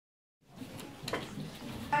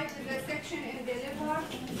is a section in the liver.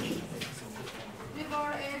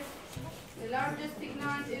 Liver is the largest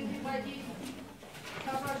gland in the body,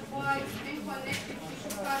 covered by unconnected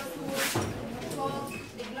tissue capsule called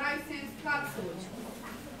the glycine capsule.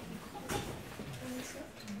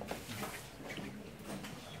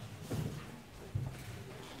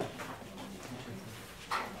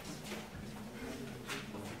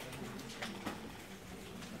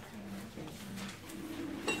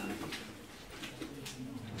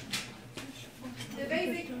 The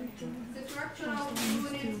basic structural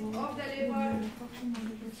units of the liver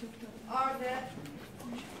are the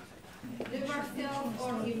liver cells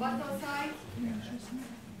or hepatocytes.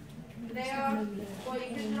 They are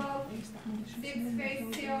polyhedral,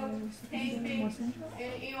 six-phase cells containing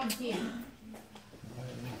an eosin.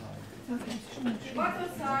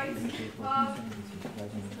 Hepatocytes have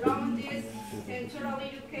rounded, centrally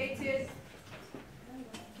located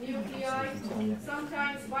nuclei,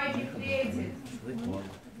 sometimes binucleated.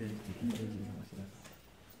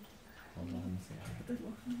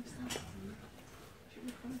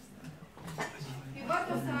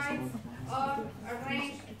 Hepatocytes are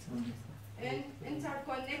arranged in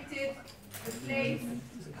interconnected plates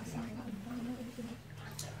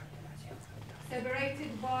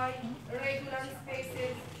separated by irregular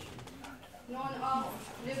spaces known as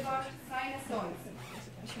liver sinusoids.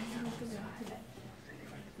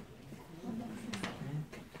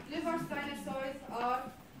 Liver sinusoids are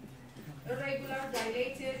irregular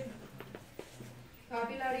dilated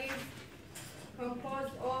capillaries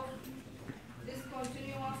composed of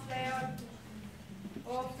discontinuous layer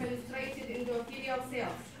of fenestrated endothelial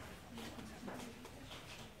cells.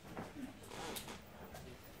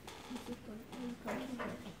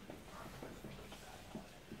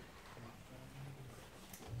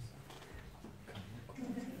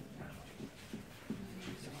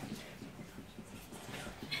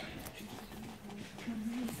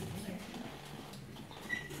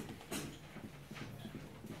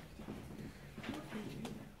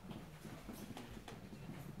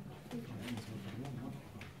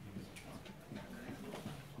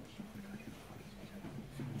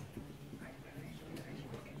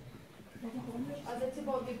 At the tip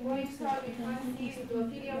of the pointer, we can see the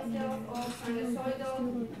endothelial cells of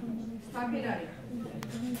sinusoidal capillary.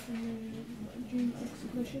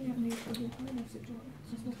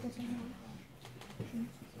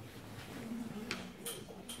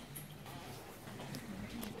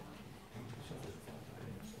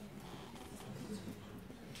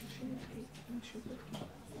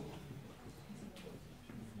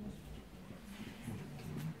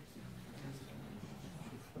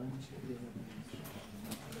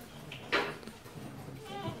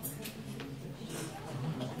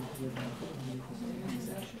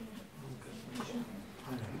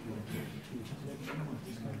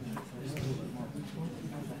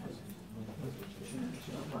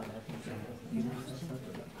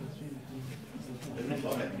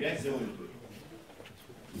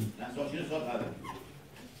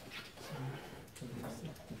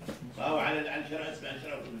 فهو على الشرع اسمه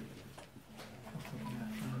شرع.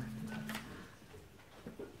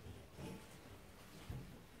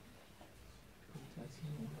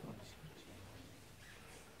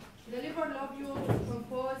 The liver lobule is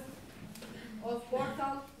composed of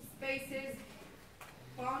portal spaces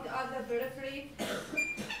found at the periphery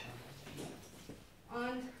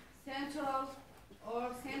and central or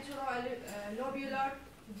central-lobular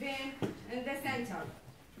vein in the center.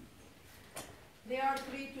 There are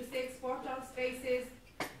 3 to 6 portal spaces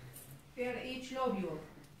per each lobule.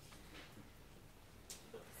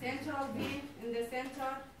 Central vein in the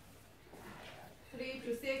center, 3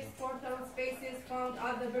 to 6 portal spaces found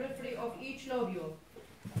at the periphery of each lobule.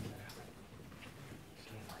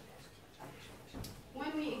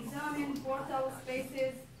 When we examine portal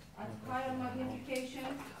spaces at higher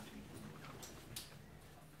magnification,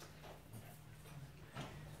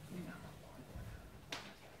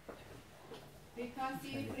 we can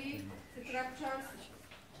see 3 structures: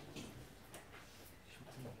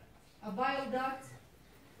 a bile duct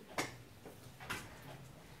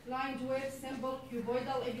lined with simple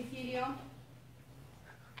cuboidal epithelium,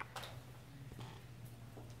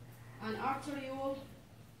 an arteriole,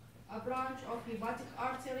 a branch of hepatic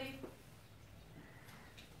artery,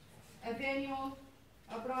 a venule,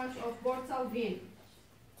 a branch of portal vein.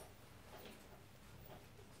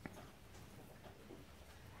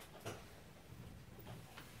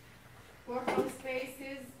 Portal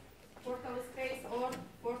space or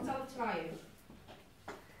portal triad.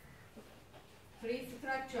 3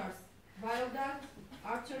 structures: bile duct,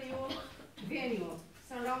 arteriole, venule,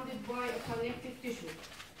 surrounded by a connective tissue.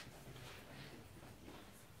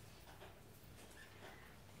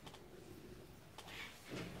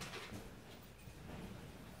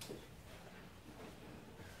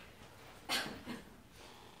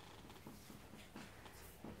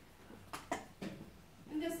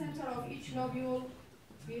 center of each lobule,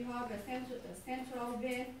 we have a central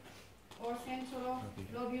vein or central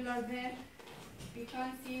lobular vein. We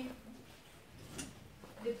can see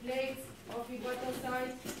the plates of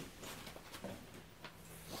hepatocytes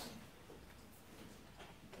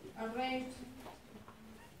arranged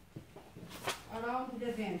around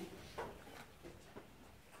the vein.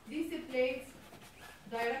 These plates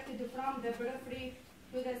directed from the periphery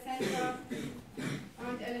to the center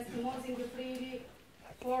and anastomosing freely,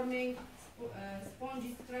 forming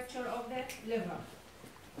spongy structure of the liver.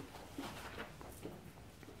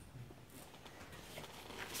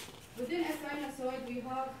 Within a sinusoid, we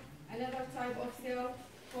have another type of cell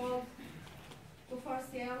called Kupffer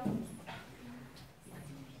cell.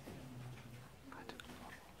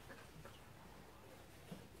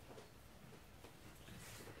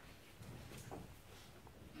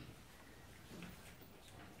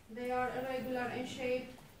 They are irregular in shape,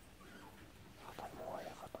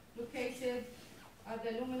 located at the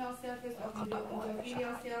luminal surface of the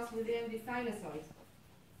endothelial cells within the sinusoid.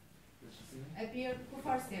 Appear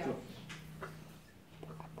Kupffer cell.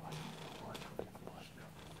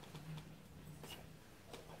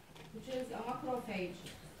 Which is a macrophage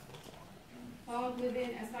found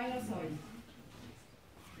within a sinusoid.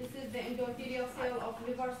 This is the endothelial cell of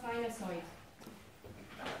liver sinusoid.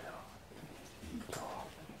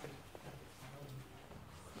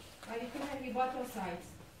 Molecular hepatocytes,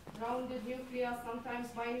 rounded nucleus, sometimes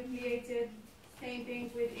binucleated, same thing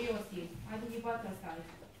with eosin, hepatocyte.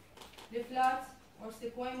 The flat or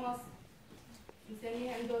squamous,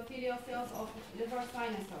 نسميها endothelial cells of liver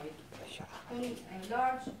sinusoid.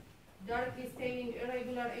 Large, darkly staining,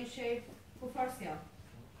 irregular in shape, Kupffer cell.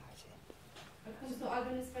 عندكم سؤال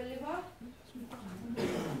بالنسبة للليفر؟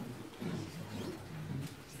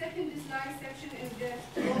 Second slide section is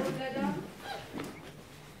the gallbladder.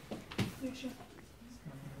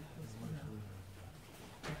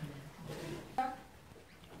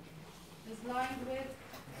 Is lined with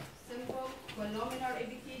simple columnar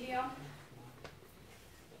epithelium,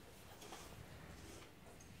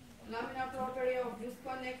 laminar property of loose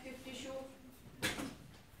connective tissue.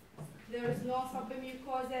 There is no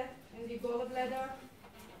submucosa in the gallbladder.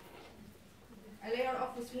 A layer of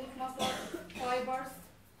smooth muscle fibers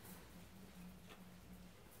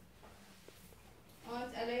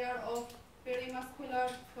and a layer of perimuscular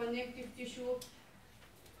connective tissue.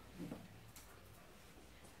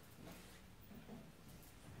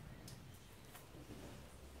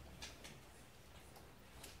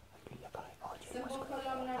 Simple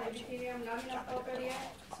columnar epithelium, laminar property,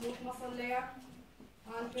 smooth muscle layer,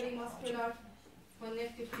 and perimuscular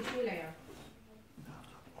connective tissue layer.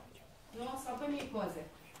 No submucosa.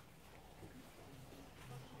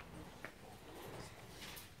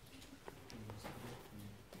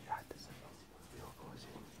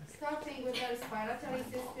 Starting with the respiratory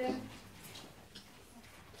system.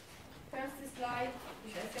 First slide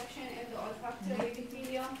is a section in the olfactory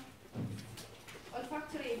epithelium.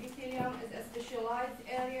 Olfactory epithelium is a specialized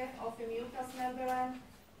area of a mucous membrane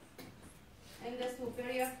in the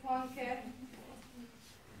superior concha,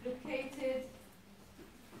 located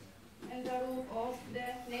in the roof of the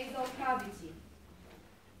nasal cavity.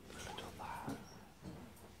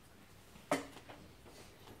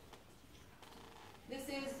 This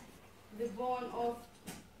is the bone of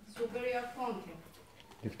superior concha.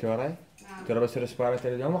 دكتورة؟ ترى بس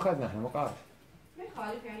الريسبيراتوري اليوم اخذنا احنا مقارب. ما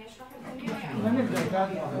يخالف يعني اشرح لكم اياه يعني.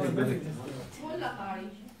 ولا قاري.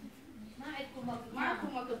 ما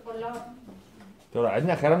عندكم وقت طلاب. ترى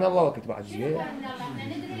عندنا خير من الله وقت بعد شوية. احنا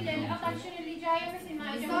ندري العقل شنو اللي جايه مثل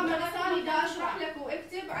ما اجى. نظام الثاني دا اشرح لك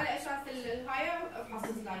واكتب على اساس الهاي افحص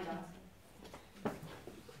سلايدات.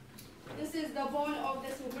 This is the bone of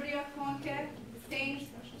the superior concha, stained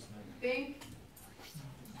pink.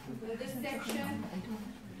 In this section,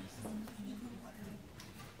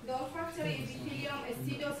 the olfactory epithelium is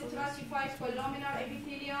pseudostratified columnar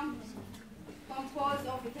epithelium composed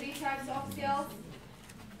of 3 types of cells.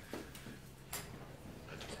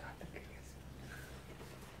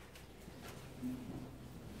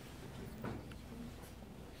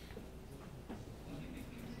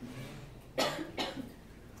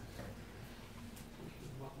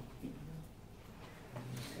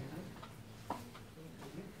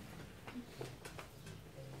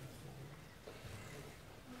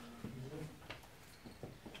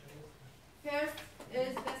 First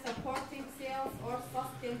is the supporting cells or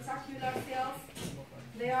tentacular cells.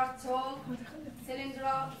 They are tall,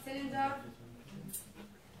 cylinder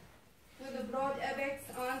with a broad apex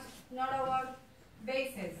and narrower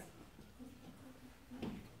bases.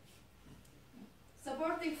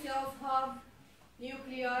 Supporting cells have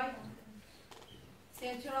nuclei,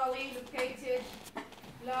 centrally located,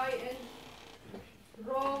 lie in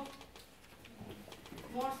row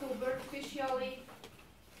more superficially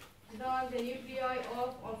than the nuclei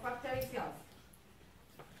of olfactory cells.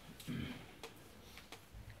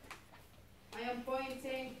 I am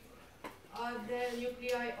pointing at the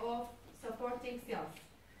nuclei of supporting cells.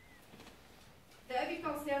 The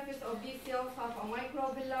apical surface of these cells have a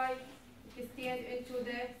microvilli extend into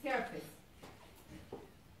the surface.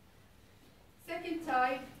 Second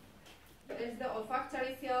type is the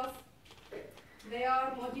olfactory cells. They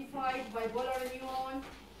are modified bipolar neuron.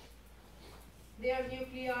 Their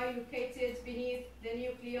nuclei located beneath the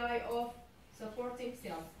nuclei of supporting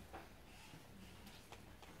cells.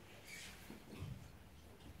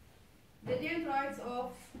 The dendrites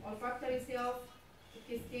of olfactory cells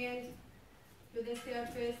extend to the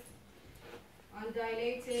surface and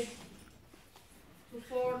dilated to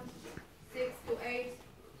form 6 to 8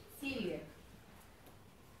 cilia.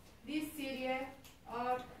 These cilia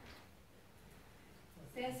are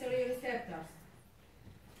sensory receptors.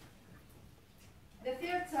 The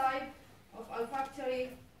third type of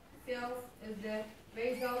olfactory cells is the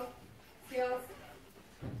basal cells.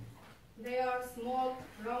 They are small,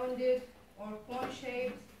 rounded, or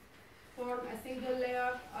cone-shaped, form a single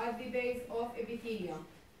layer at the base of epithelium.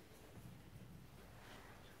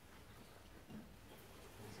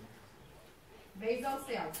 Basal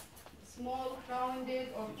cells, small, rounded,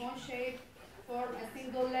 or cone-shaped, form a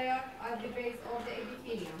single layer at the base of the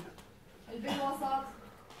epithelium. البالوسط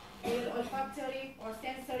هي olfactory or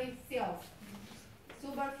sensory cells.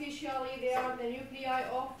 Superficially, they are the nuclei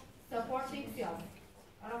of supporting cells.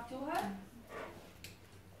 عرفتوها؟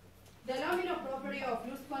 The laminar property of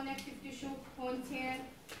loose connective tissue contain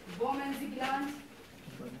Bowman's gland.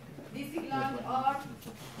 These glands are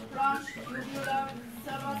branch tubular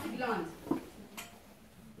serous gland.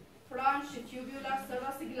 Branch tubular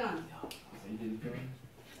serous gland.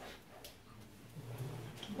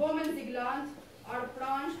 Bowman's gland are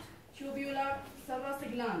branched tubular serous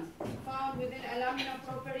gland found within a laminar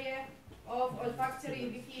property of olfactory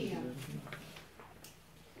epithelium.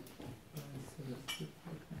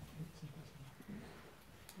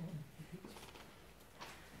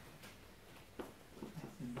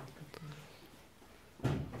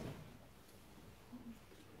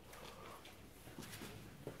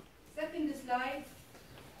 Second slide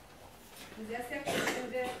is a section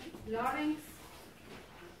in the larynx.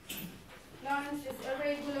 Larynx is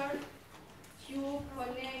irregular tube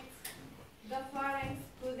connects the pharynx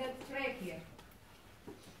to the trachea.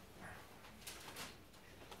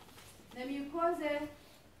 The mucosa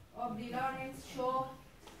of the larynx show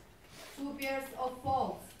two pairs of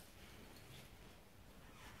folds.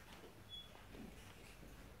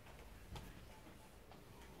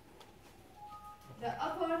 The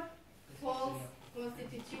upper folds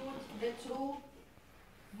constitute the true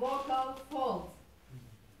vocal folds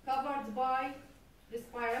covered by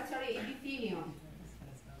respiratory epithelium.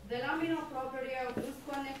 The laminar property of loose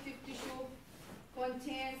connective tissue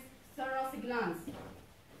contains serous glands.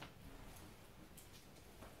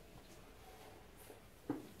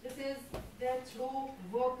 This is the true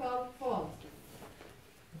vocal fold.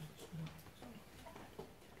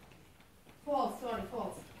 False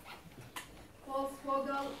vocal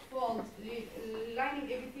fold. Lining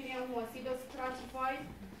epithelium هو pseudostratified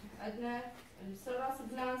أدنى serous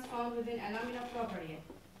glands found within a laminar property.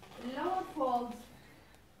 Lower fold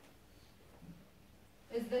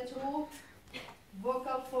is the true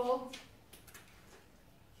vocal fold.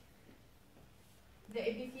 The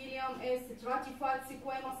epithelium is stratified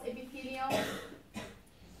squamous epithelium.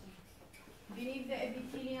 Beneath the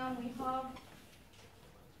epithelium we have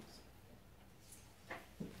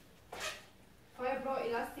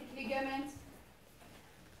fibroelastic ligament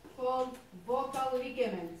called vocal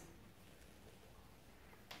ligament.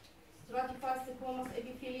 Stratified squamous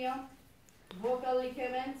epithelium, vocal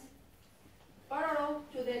ligament. Parallel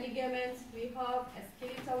to the ligament, we have a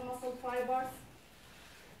skeletal muscle fibers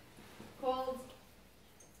called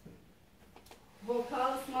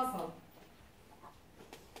vocalis muscle.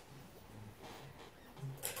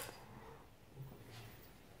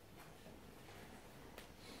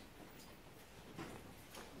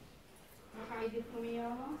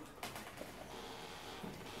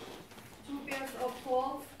 Two pairs of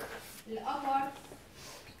folds. The upper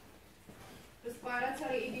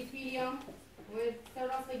respiratory epithelium with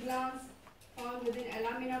serous glands found within a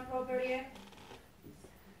laminar property.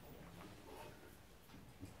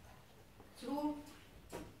 True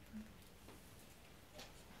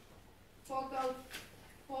focal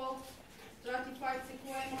fold, stratified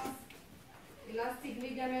squamous, elastic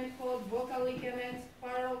ligament called vocal ligament.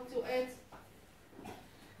 Parallel to it,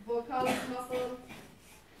 umbilicalis muscle,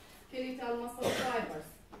 skeletal muscle fibers.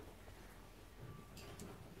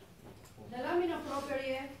 The lamina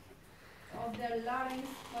propria of the larynx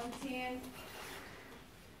contain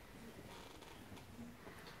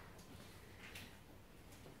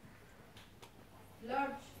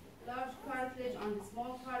large cartilage and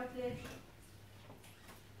small cartilage.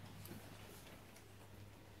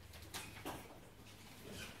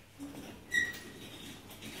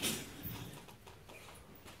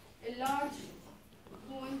 A large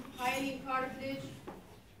bone hyaline cartilage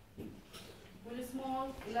والسمول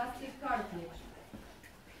elastic cartilage.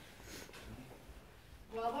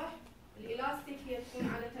 واضح؟ الالاستيك هي تكون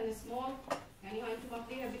عادة small، يعني هاي انتم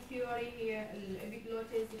ماخذينها بالثيوري هي الابيجلوتس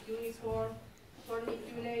اليونيفورم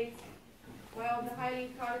corniculate، while the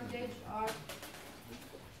hyaline cartilage are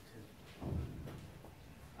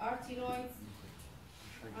arytenoids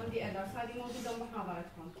and the others. هذه موجودة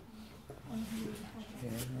بمحاضرتكم.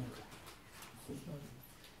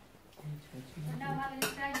 قلنا هذا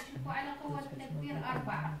السلايد شوفوا على قوة التكبير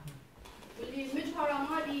 4 واللي مجهرة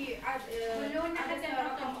مالي عدد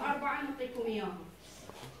رقم 4 نعطيكم إياها.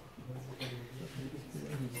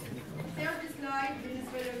 Third slide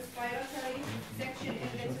بالنسبة للريسبيراتوري section in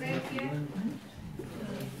the trachea.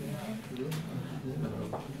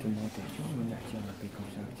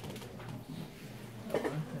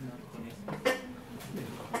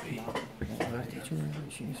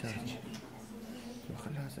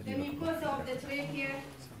 The mucosa of the trachea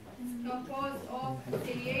is composed of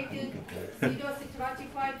ciliated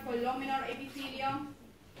pseudostratified columnar epithelium.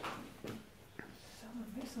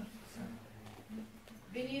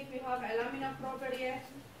 Beneath we have a lamina propria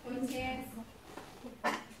contains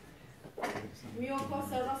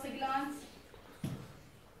mucosal rosy glands.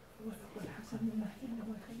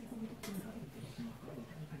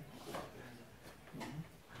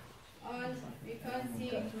 And you can see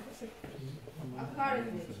a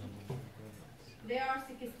cartilage. They are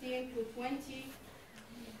 16 to 20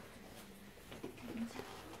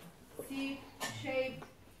 C-shaped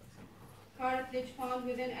cartilage found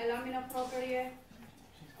within a lamina propria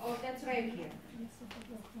of the trachea.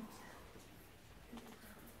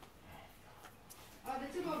 At the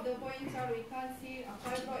tip of the pointer we can see a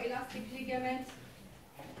fibroelastic ligament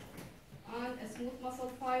and a smooth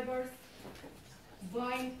muscle fibers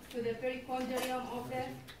bind to the perichondrium of the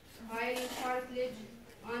hyaline cartilage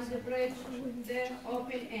and bridge the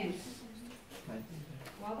open end.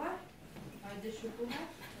 واضح؟ هذا تشوفوها؟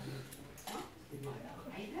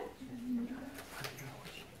 عيدها؟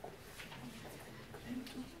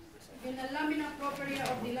 In the lamina propria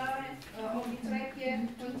of the trachea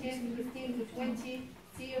contains 15 to 20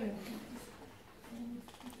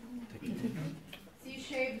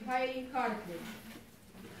 C-shaped hyaline cartilage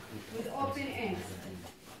with open ends.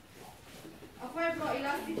 A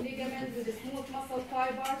fibroelastic ligament with smooth muscle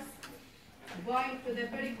fibers bind to the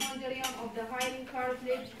perichondrium of the hyaline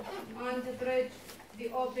cartilage and bridge the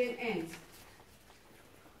open ends.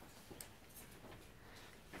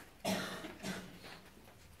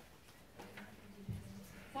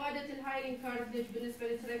 فائدة الهايلين كارتليج بالنسبة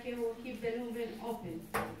للتراكية هو keep the lumen open.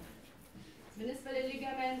 بالنسبة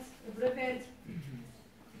للليجامنت prevent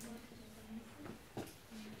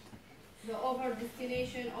the over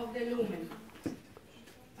destination of the lumen.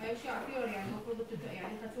 هاي أشياء ثيوري يعني المفروض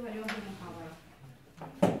يعني خدتوها اليوم بالمحاضرة.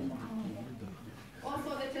 Also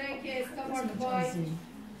the trachea is covered by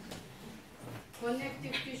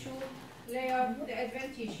connective tissue layer, the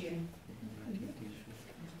adventitia.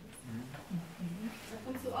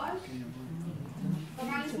 لكم سؤال؟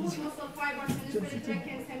 طبعا smooth muscle fibers بالنسبة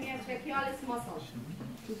للتراكية نسميها trachealis muscle.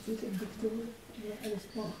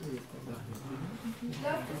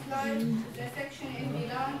 Last slide, the section in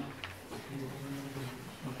Milan.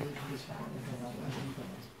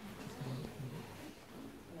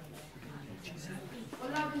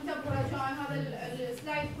 طلاب انتبهوا رجاء هذا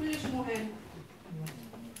السلايد كلش مهم.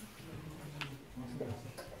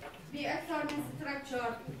 في أكثر من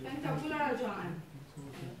structure انتبهوا رجاء.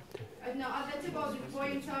 عندنا at the tip of the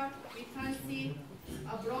pointer we can see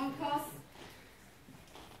a bronchus.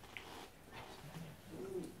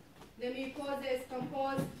 The mucosa is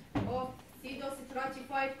composed of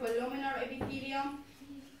pseudostratified columnar epithelium.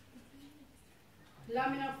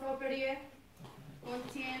 Lamina propria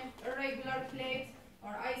contain irregular plate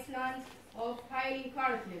or island of hyaline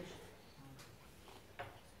cartilage.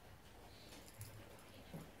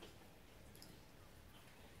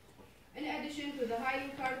 In addition to the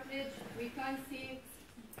hyaline cartilage, we can see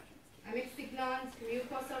a mixed gland,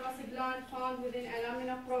 mucosal gland found within a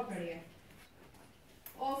lamina propria.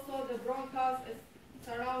 Also, the bronchus is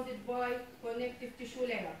surrounded by connective tissue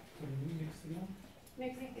layer.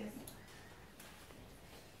 makes like this.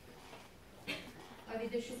 هذه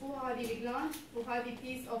تشوفوها هذه الجلاند وهذه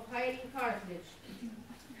piece of hyaline cartilage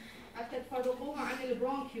حتى تفرقوها عن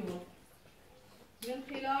البرونكيول من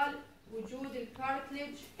خلال وجود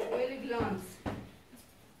الكارتلج والجلاندز.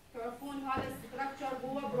 تعرفون هذا الستراكشر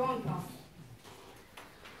هو برونكاس.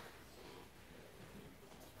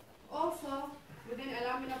 Also, within a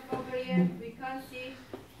lamina propria, we can see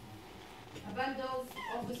bundles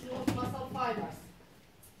of the smooth muscle fibers.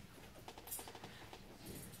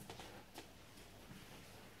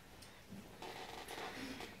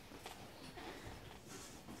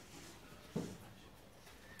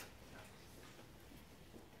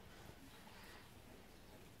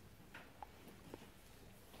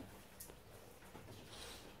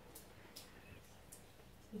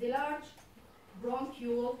 The large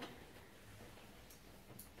bronchiole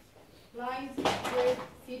lines with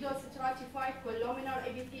pseudostratified columnar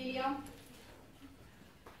epithelium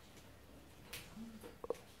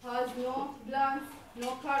has no glands, no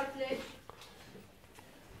cartilage,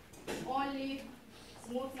 only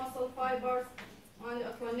smooth muscle fibers and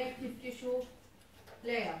a connective tissue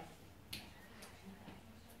layer.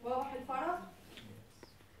 واضح الفرق؟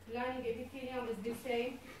 Lining epithelium is the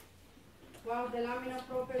same, while the lamina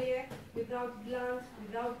propria without glands,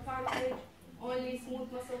 without cartilage, only smooth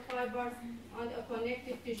muscle fibers and a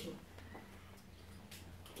connective tissue.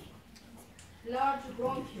 Large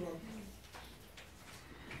bronchiole.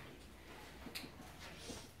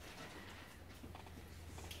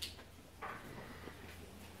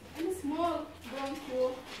 In a small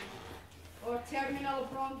bronchiole or terminal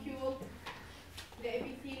bronchiole, the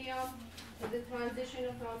epithelium is the transition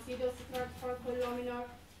from pseudostratified columnar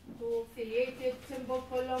to ciliated simple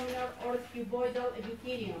columnar or cuboidal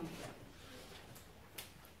epithelium.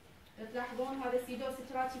 تلاحظون هذا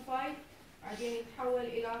pseudostratified بعدين يتحول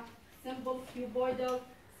إلى simple cuboidal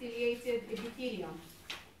ciliated epithelium.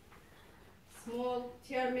 Small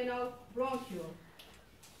terminal bronchiole.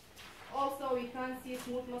 Also, we can see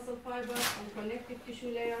smooth muscle fibers and connective tissue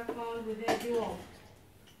layer found within the wall.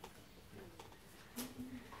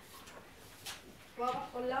 واضح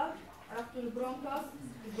طلاب؟ عرفتوا البرونكاس،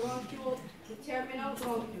 البرونكيول، التيرمينال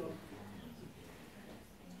برونكيول.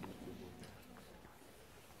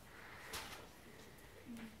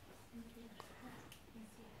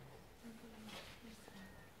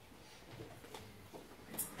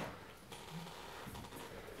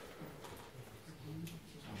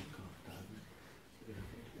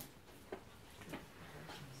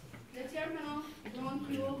 The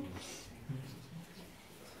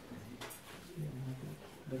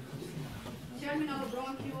terminal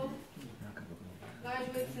bronchiole lined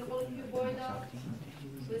with simple cuboidal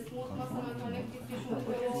with smooth muscle and connective tissue in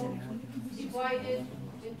the wall, divided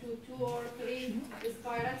into 2 or 3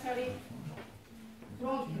 respiratory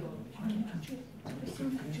bronchioles.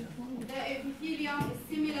 The epithelium is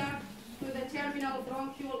similar to the terminal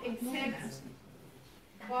bronchiole except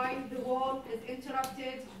by the wall is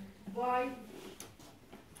interrupted by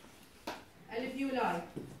alveoli.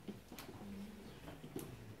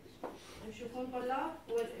 تشوفون طلاب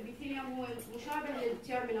والابيثيليوم هو مشابه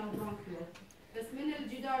للتيرمينال برونكيول بس من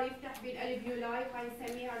الجدار يفتح بالالفيولاي هاي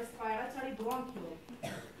نسميها ريسبيراتوري برونكيول.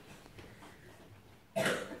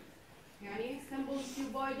 يعني simple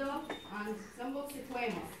cuboidal and simple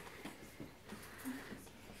squamous.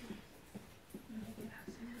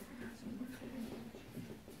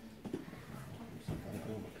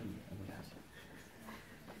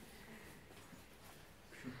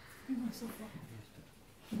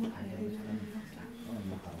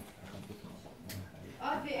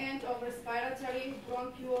 At the end of respiratory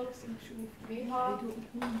bronchioles, we have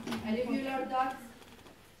alveolar ducts.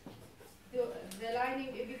 The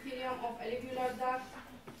lining epithelium of alveolar duct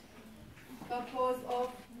composed of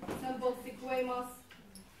simple squamous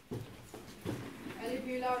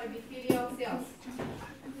alveolar epithelial cells.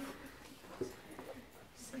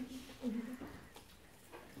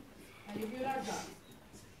 Alveolar duct.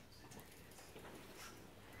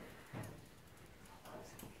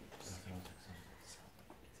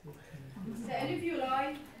 The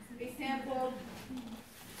alveoli resemble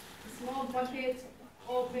a small bucket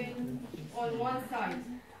open on one side.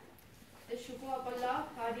 تشوفوها طلاب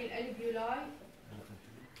هذه الالفيولاي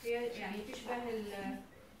هي يعني تشبه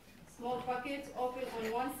small bucket open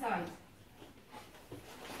on one side.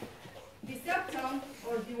 The septum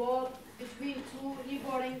or the wall between 2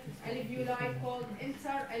 neighboring alveoli called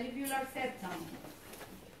interalveolar septum.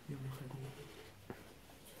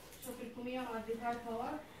 شوف لكم اياه مع الديتايل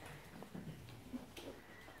باور.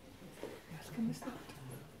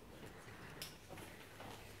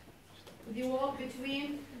 The wall between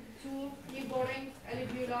 2 neighboring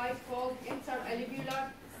alveoli called interalveolar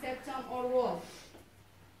septum or wall.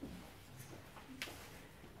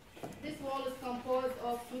 This wall is composed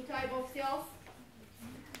of two types of cells.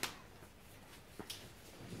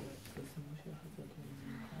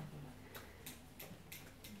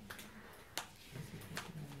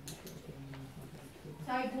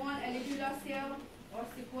 Type 1 alveolar cell or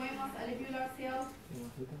squamous alveolar cell.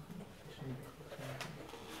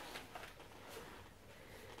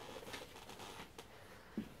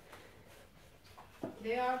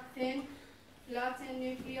 They are thin, flattened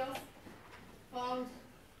nucleus found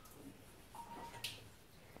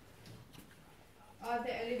at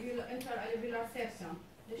the interalveolar septum.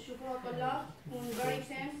 للشكوى طلاب تكون very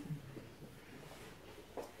thin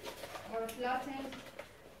or flattened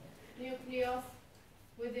nucleus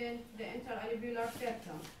within the interalveolar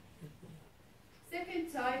septum.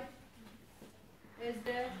 Second type is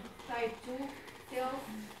the type 2 cells.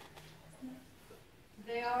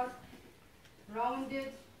 They are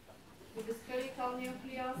rounded with a spherical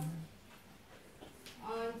nucleus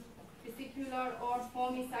and vesicular or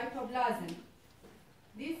foamy cytoplasm.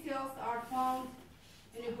 These cells are found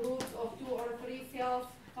in groups of 2 or 3 cells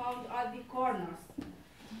found at the corners.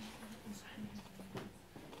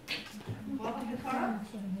 واضح الفرق؟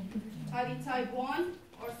 هذه type 1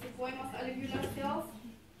 or squamous alveolar cells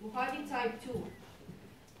وهذه type 2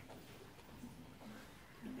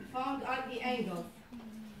 found at the angles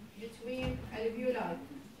between alveoli.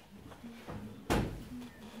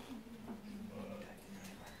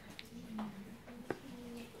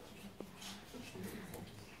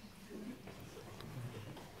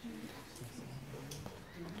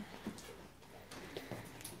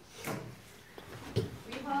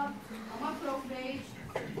 We have a macrophage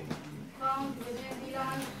found within the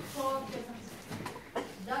lung called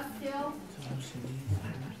dust cells.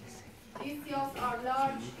 These cells are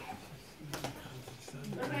large,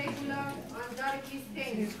 irregular, and darkly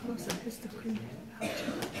stained.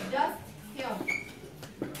 Dust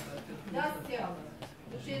cell,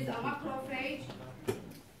 which is a macrophage.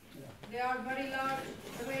 They are very large,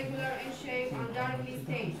 irregular in shape, and darkly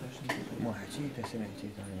stained.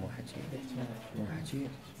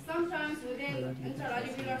 Sometimes within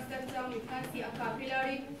interalveolar septum we can see a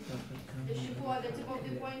capillary. The shikwa at the tip of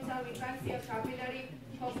the pointer, we can see a capillary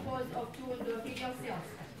composed of 2 endothelial cells.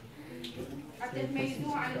 حتى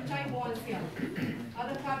تميزوه عن التايب 1 cell.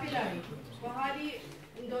 هذا capillary وهذه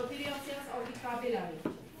endothelial cells أو the capillary.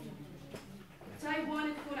 type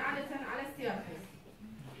 1 تكون عادة على السيرفس.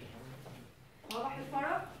 واضح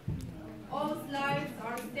الفرق؟ All slides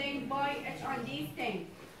are stained by H&D stain.